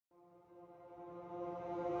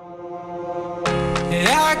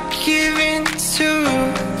give in to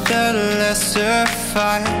the lesser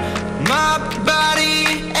fight. My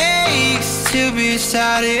body aches to be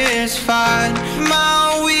satisfied.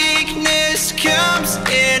 My weakness comes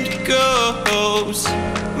and goes.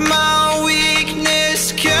 My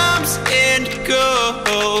weakness comes and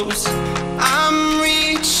goes. I'm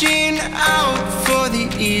reaching out for the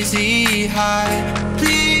easy high.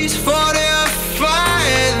 Please fortify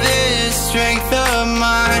this strength of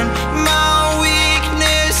mine. My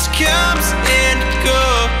weakness comes and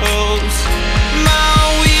goes. My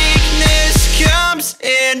weakness comes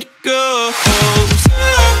and goes.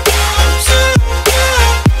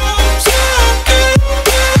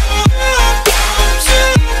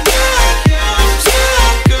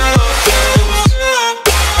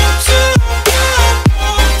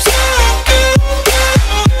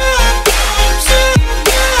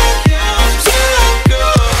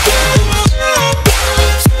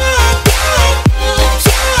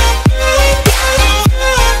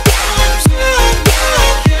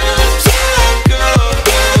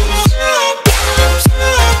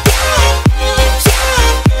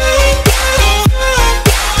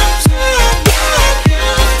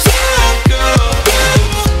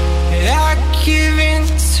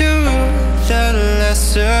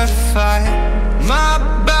 My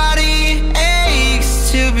body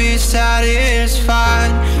aches to be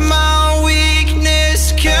satisfied. My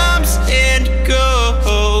weakness comes and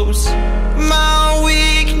goes. My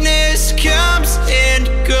weakness comes and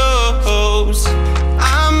goes.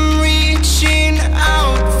 I'm reaching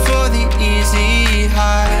out for the easy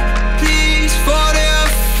high. Please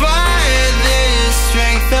fortify this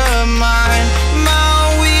strength of mine. My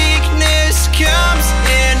weakness comes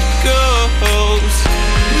and goes.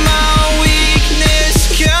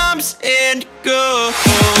 And go.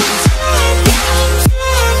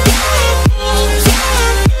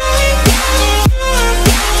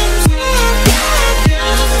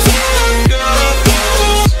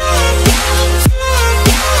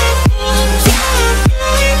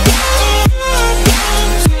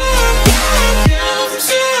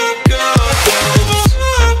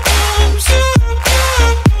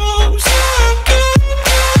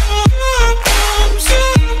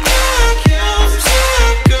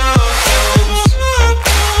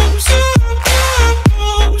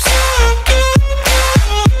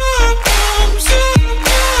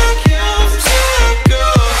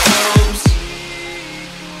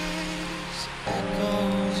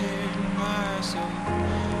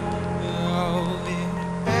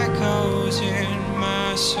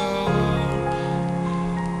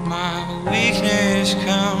 Weakness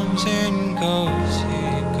comes and goes,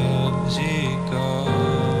 it goes, it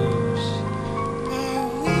goes. My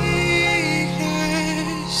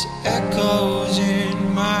weakness echoes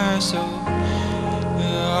in my soul.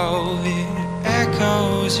 Oh, it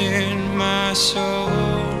echoes in my soul.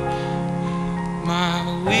 My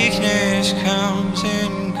weakness comes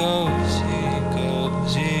and goes.